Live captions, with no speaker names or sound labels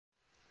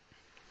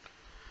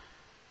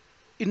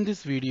In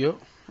this video,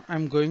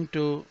 I'm going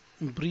to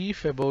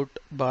brief about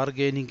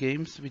bargaining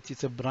games, which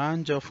is a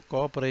branch of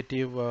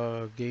cooperative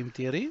game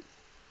theory.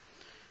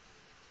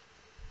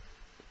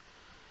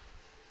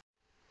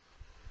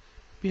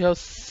 We have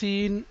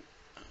seen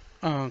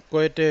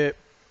quite a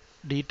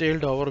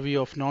detailed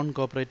overview of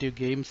non-cooperative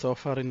games so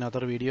far in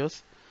other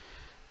videos.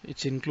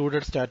 It's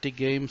included static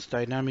games,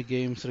 dynamic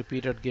games,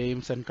 repeated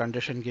games, and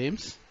condition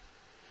games.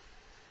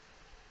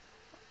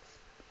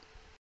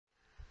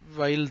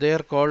 While they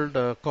are called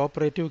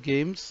cooperative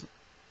games,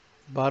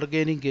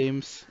 bargaining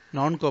games,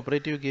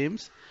 non-cooperative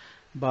games,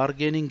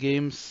 bargaining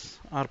games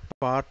are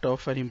part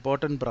of an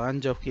important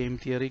branch of game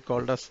theory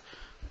called as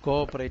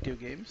cooperative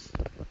games.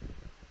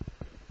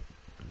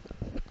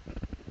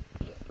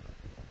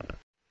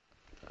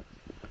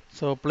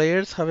 So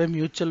players have a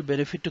mutual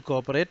benefit to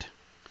cooperate.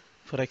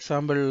 For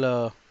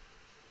example,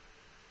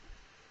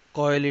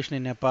 coalition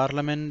in a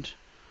parliament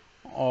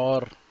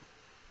or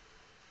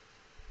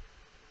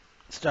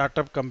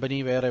startup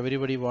company where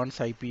everybody wants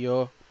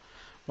IPO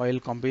while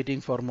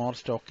competing for more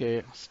stock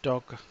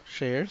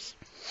shares.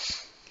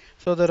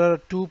 So there are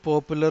two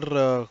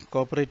popular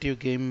cooperative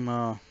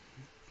game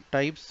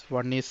types.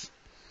 One is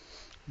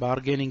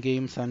bargaining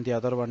games and the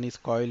other one is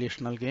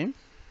coalitional game.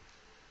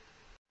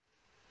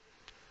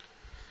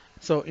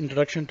 So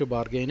introduction to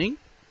bargaining.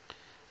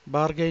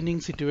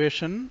 Bargaining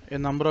situation, a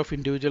number of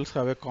individuals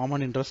have a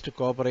common interest to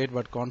cooperate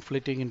but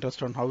conflicting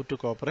interest on how to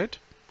cooperate.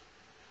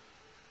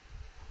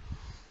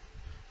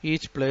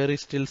 Each player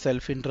is still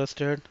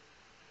self-interested,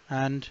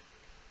 and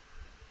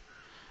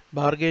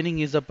bargaining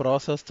is a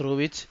process through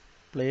which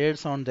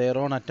players on their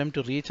own attempt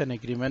to reach an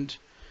agreement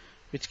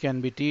which can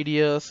be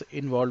tedious,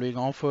 involving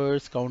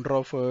offers,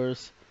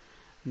 counter-offers,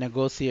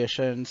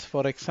 negotiations.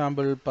 For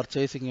example,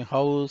 purchasing a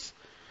house,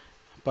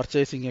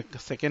 purchasing a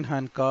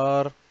second-hand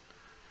car,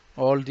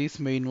 all these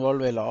may involve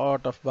a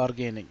lot of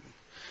bargaining.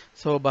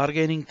 So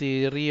bargaining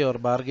theory or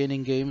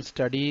bargaining games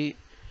study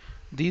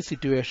these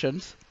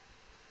situations,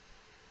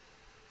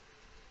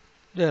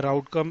 their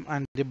outcome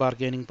and the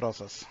bargaining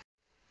process.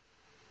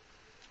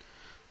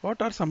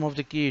 What are some of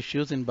the key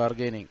issues in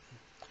bargaining?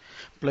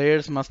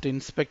 Players must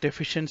inspect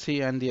efficiency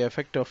and the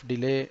effect of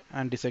delay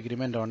and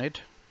disagreement on it.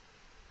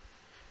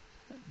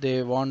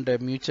 They want a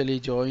mutually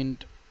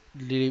joint,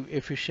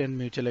 efficient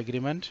mutual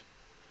agreement.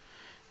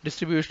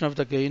 Distribution of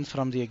the gains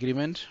from the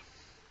agreement.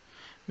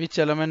 Which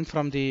element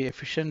from the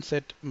efficient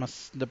set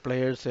must the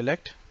players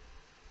select?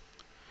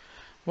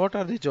 What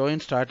are the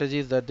joint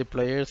strategies that the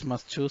players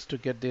must choose to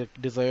get the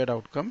desired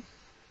outcome?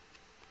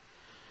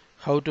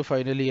 How to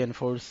finally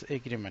enforce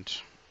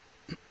agreement.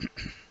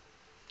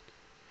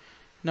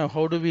 Now,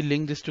 how do we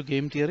link this to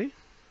game theory?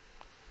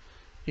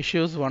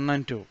 Issues 1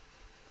 and 2,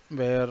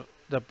 where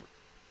the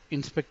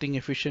inspecting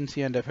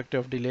efficiency and effect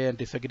of delay and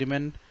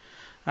disagreement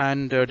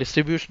and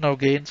distribution of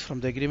gains from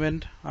the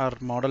agreement are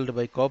modeled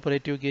by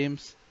cooperative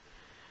games,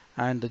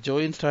 and the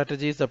joint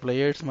strategies the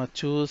players must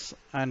choose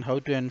and how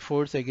to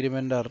enforce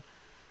agreement are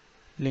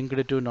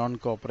linked to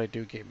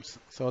non-cooperative games.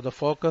 So the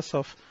focus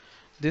of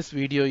this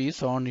video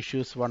is on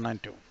issues 1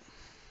 and 2.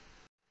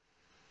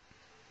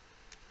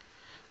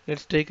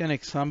 Let's take an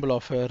example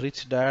of a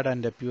rich dad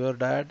and a poor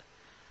dad,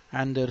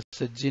 and there's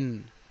a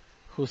jinn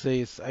who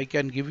says, I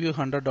can give you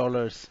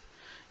 $100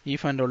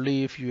 if and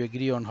only if you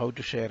agree on how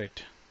to share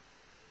it.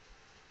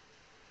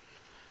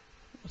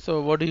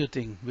 So what do you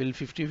think? Will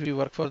 50-50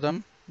 work for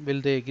them?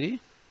 Will they agree?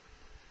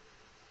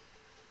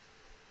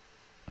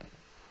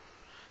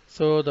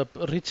 So the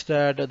rich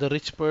dad, the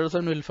rich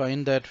person will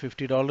find that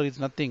 $50 is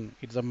nothing.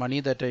 It's the money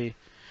that I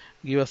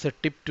give as a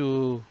tip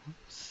to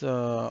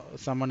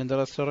someone in the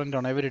restaurant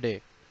on every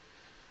day.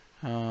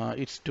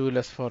 It's too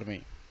less for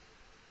me.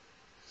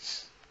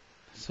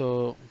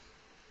 So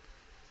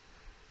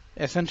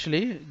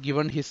essentially,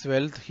 given his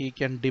wealth, he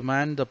can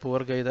demand the poor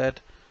guy that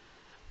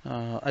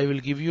I will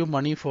give you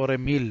money for a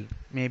meal,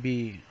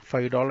 maybe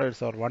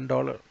 $5 or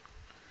 $1.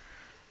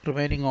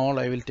 Remaining all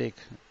I will take.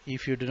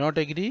 If you do not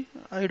agree,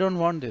 I don't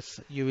want this.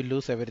 You will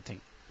lose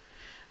everything.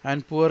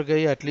 And poor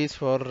guy, at least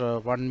for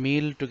one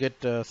meal to get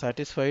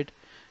satisfied,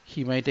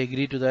 he might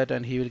agree to that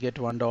and he will get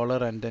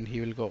 $1 and then he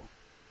will go.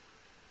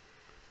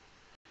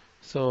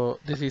 So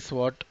this is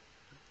what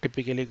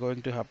typically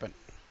going to happen.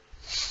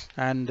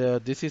 And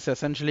this is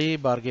essentially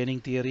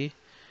bargaining theory,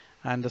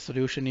 and the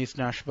solution is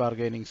Nash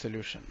bargaining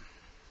solution.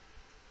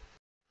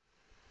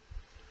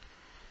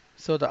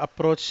 So the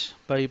approach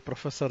by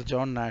Professor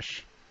John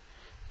Nash.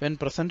 When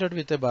presented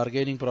with a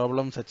bargaining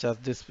problem such as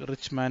this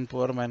rich man,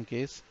 poor man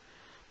case,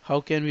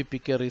 how can we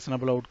pick a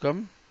reasonable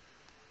outcome?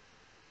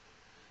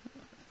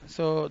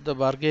 So the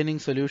bargaining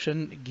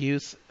solution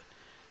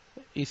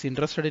is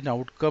interested in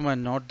outcome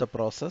and not the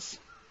process.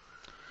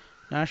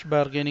 Nash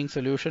bargaining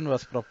solution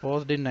was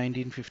proposed in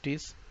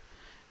 1950s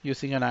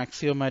using an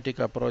axiomatic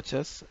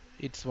approaches.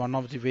 It's one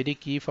of the very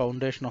key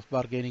foundation of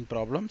bargaining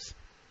problems.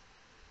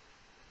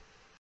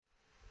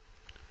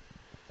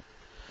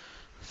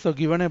 So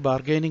given a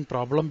bargaining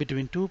problem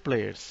between two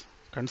players,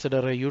 consider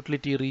a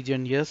utility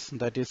region S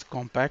that is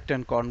compact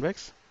and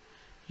convex.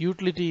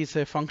 Utility is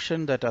a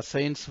function that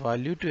assigns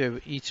value to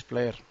each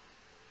player.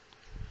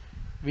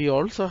 We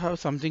also have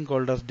something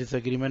called as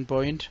disagreement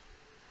point.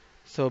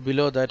 So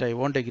below that I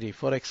won't agree.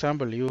 For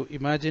example, you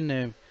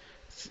imagine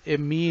a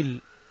meal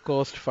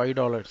cost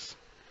 $5.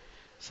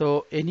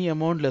 So any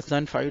amount less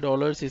than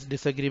 $5 is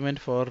disagreement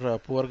for a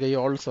poor guy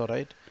also,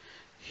 right?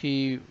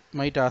 He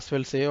might as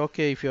well say,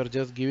 okay, if you're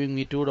just giving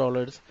me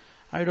 $2,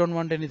 I don't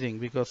want anything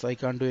because I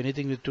can't do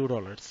anything with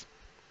 $2.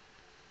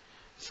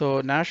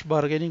 So Nash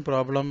bargaining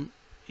problem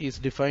is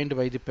defined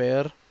by the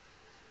pair,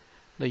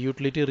 the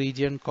utility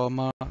region,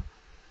 comma,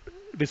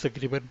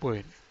 disagreement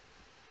point.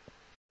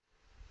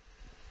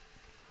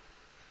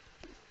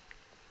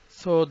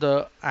 So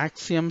the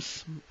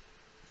axioms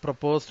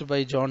proposed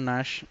by John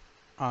Nash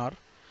are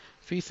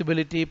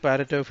feasibility,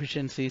 Pareto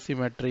efficiency,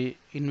 symmetry,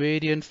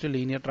 invariance to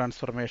linear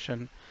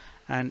transformation,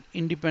 and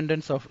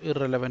independence of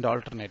irrelevant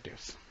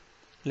alternatives.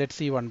 Let's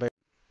see one by one.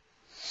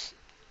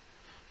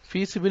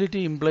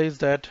 Feasibility implies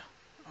that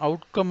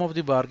outcome of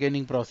the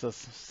bargaining process,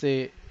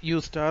 say U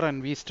star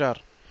and V star,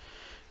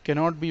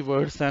 cannot be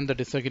worse than the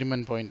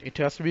disagreement point. It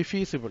has to be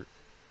feasible.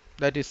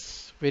 That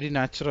is very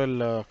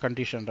natural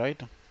condition, right?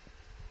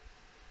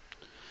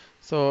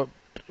 So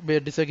where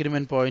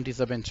disagreement point is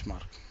a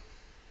benchmark.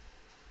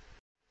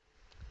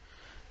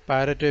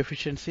 Pareto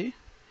efficiency.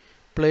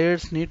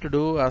 Players need to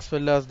do as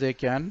well as they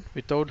can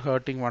without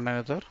hurting one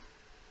another.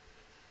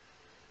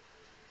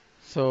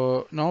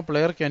 So no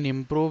player can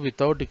improve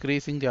without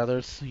decreasing the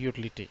other's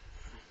utility.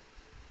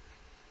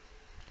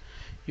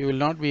 You will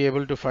not be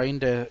able to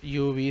find a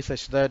UV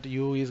such that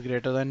U is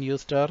greater than U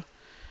star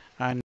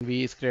and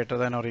V is greater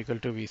than or equal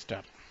to V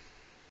star.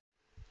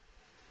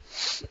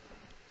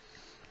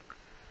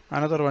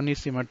 Another one is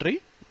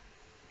symmetry.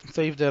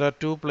 So if there are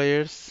two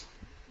players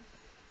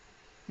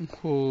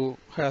who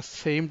has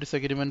same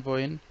disagreement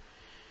point,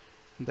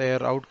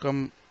 their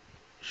outcome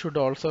should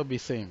also be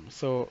same.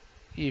 So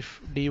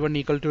if D1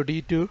 equal to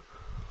D2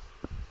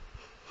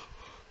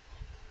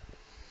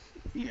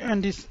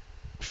 and is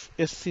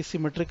SC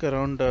symmetric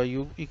around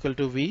U equal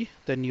to V,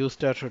 then U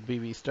star should be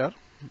V star.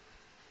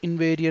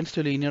 Invariance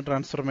to linear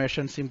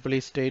transformation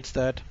simply states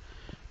that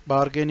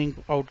bargaining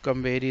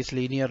outcome varies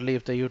linearly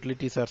if the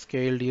utilities are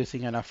scaled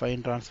using an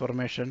affine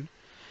transformation.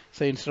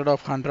 So instead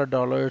of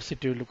 $100,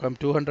 it will become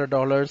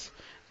 $200.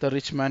 The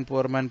rich man,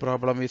 poor man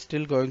problem is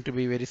still going to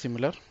be very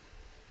similar.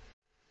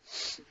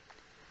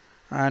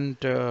 And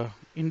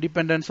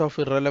independence of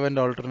irrelevant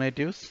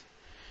alternatives.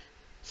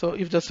 So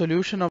if the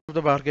solution of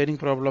the bargaining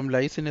problem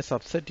lies in a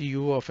subset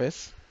U of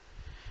S,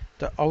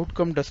 the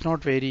outcome does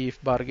not vary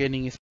if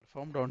bargaining is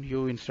performed on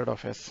U instead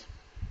of S.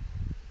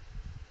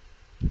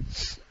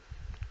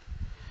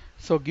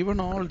 So given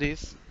all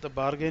this, the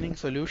bargaining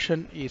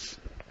solution is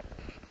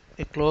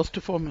a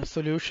closed form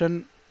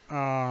solution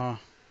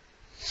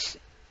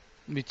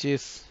which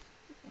is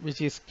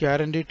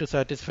guaranteed to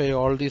satisfy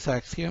all these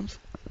axioms.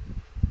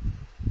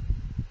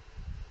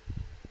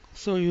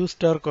 So U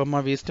star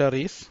comma V star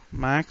is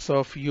max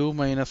of U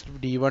minus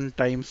D1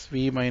 times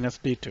V minus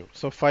D2.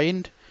 So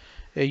find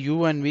a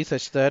U and V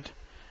such that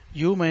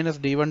U minus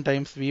D1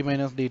 times V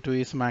minus D2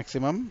 is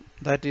maximum.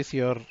 That is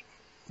your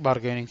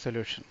bargaining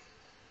solution.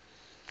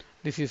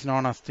 This is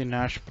known as the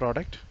Nash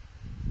product.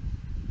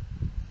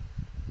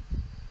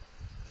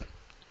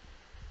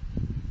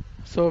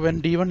 So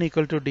when D1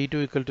 equal to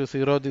D2 equal to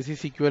 0, this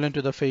is equivalent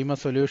to the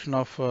famous solution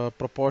of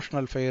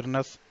proportional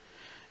fairness,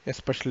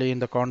 especially in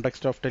the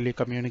context of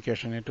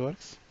telecommunication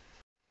networks.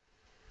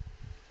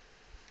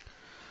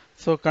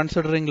 So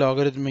considering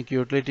logarithmic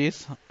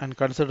utilities and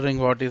considering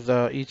what is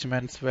each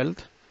man's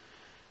wealth,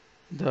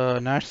 the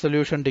Nash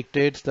solution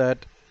dictates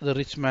that the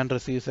rich man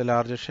receives a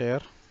larger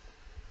share.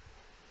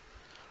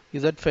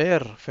 Is that fair?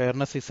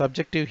 Fairness is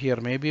subjective here.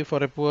 Maybe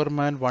for a poor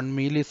man, one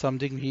meal is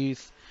something he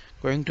is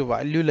going to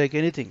value like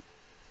anything.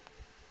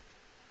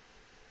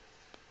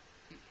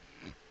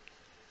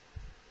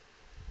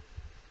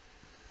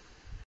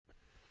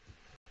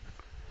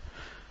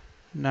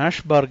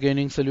 Nash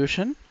bargaining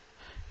solution.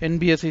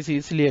 NBS is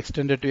easily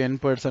extended to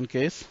n%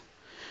 case.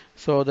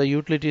 So the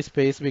utility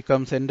space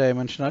becomes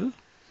n-dimensional.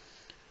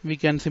 We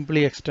can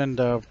simply extend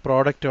the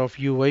product of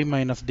ui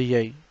minus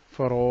di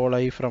for all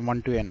I from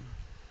 1 to n.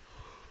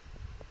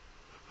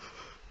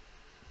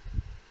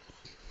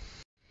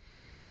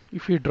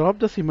 If we drop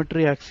the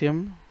symmetry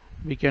axiom,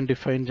 we can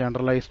define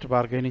generalized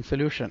bargaining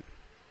solution,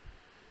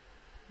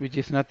 which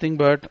is nothing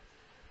but,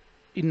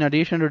 in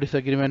addition to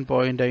disagreement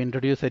point, I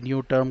introduce a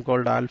new term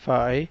called alpha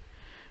I,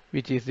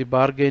 which is the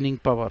bargaining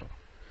power.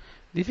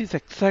 This is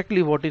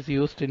exactly what is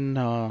used in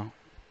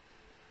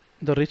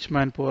the rich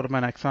man poor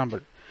man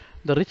example.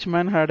 The rich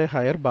man had a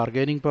higher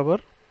bargaining power,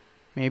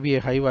 maybe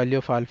a high value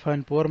of alpha,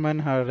 and poor man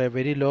had a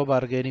very low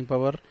bargaining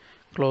power,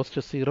 close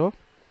to 0.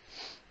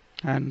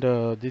 And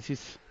this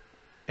is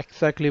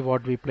exactly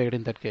what we played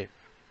in that game.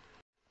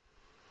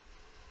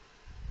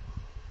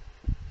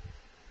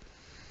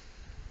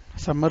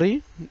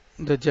 Summary: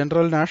 the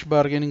general Nash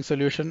bargaining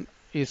solution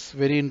is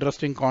very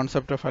interesting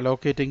concept of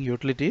allocating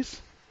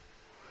utilities.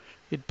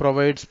 It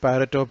provides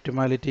Pareto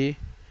optimality,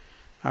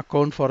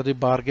 account for the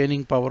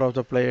bargaining power of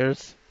the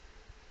players.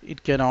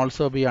 It can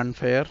also be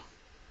unfair,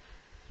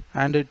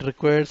 and it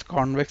requires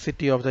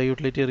convexity of the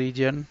utility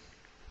region.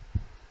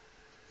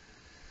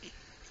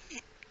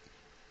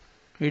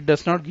 It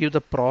does not give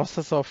the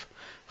process of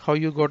how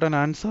you got an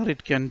answer,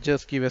 it can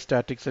just give a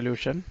static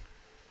solution.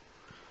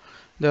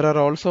 There are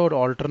also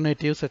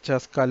alternatives such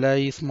as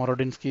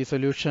Kalais-Morodinsky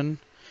solution,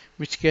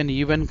 which can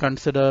even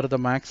consider the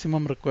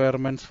maximum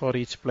requirements for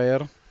each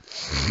player.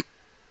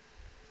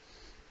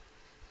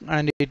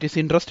 And it is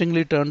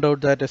interestingly turned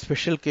out that a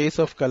special case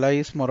of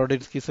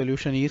Kalais-Morodinsky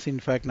solution is in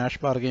fact Nash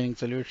bargaining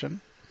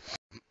solution.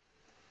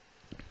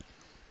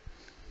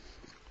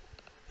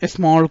 A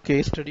small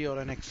case study or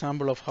an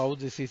example of how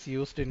this is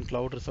used in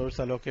cloud resource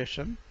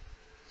allocation.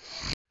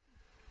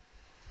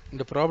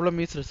 The problem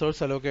is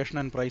resource allocation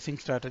and pricing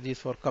strategies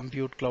for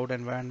compute cloud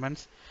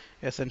environments,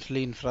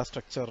 essentially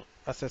infrastructure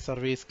as a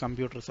service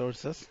compute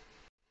resources.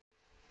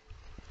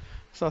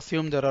 So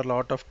assume there are a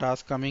lot of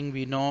tasks coming.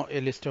 We know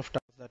a list of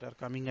tasks that are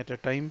coming at a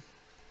time.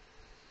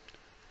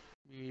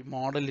 We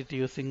model it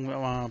using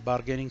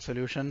bargaining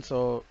solution.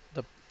 So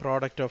the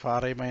product of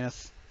Ri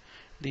minus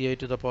di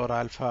to the power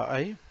alpha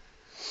I,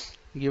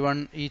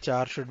 given each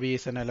R should be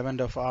is an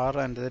element of R,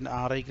 and then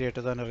Ri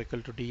greater than or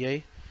equal to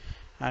di,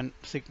 and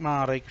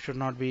sigma Ri should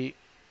not be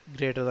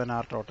greater than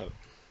R total.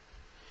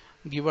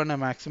 Given a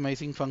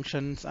maximizing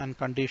functions and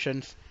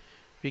conditions,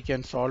 we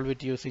can solve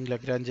it using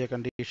Lagrange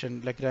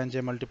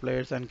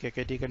multipliers and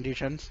KKT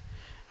conditions,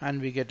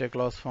 and we get a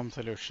closed form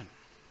solution.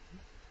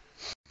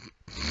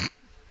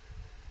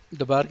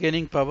 The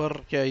bargaining power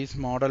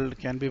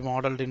can be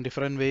modeled in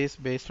different ways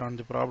based on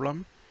the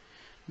problem.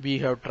 We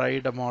have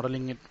tried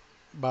modeling it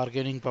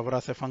bargaining power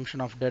as a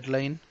function of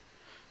deadline,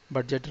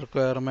 budget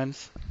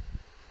requirements,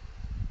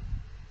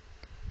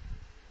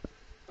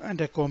 and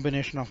a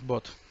combination of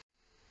both.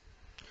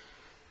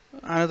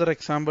 Another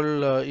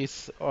example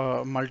is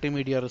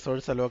multimedia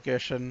resource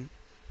allocation,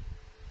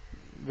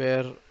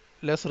 where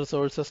less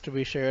resources to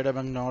be shared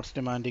among nodes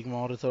demanding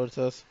more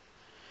resources.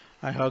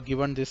 I have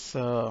given this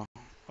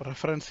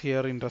reference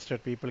here.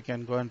 Interested people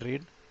can go and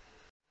read.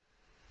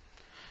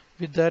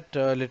 With that,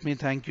 let me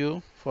thank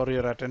you for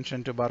your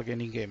attention to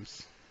bargaining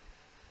games.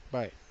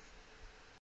 Bye.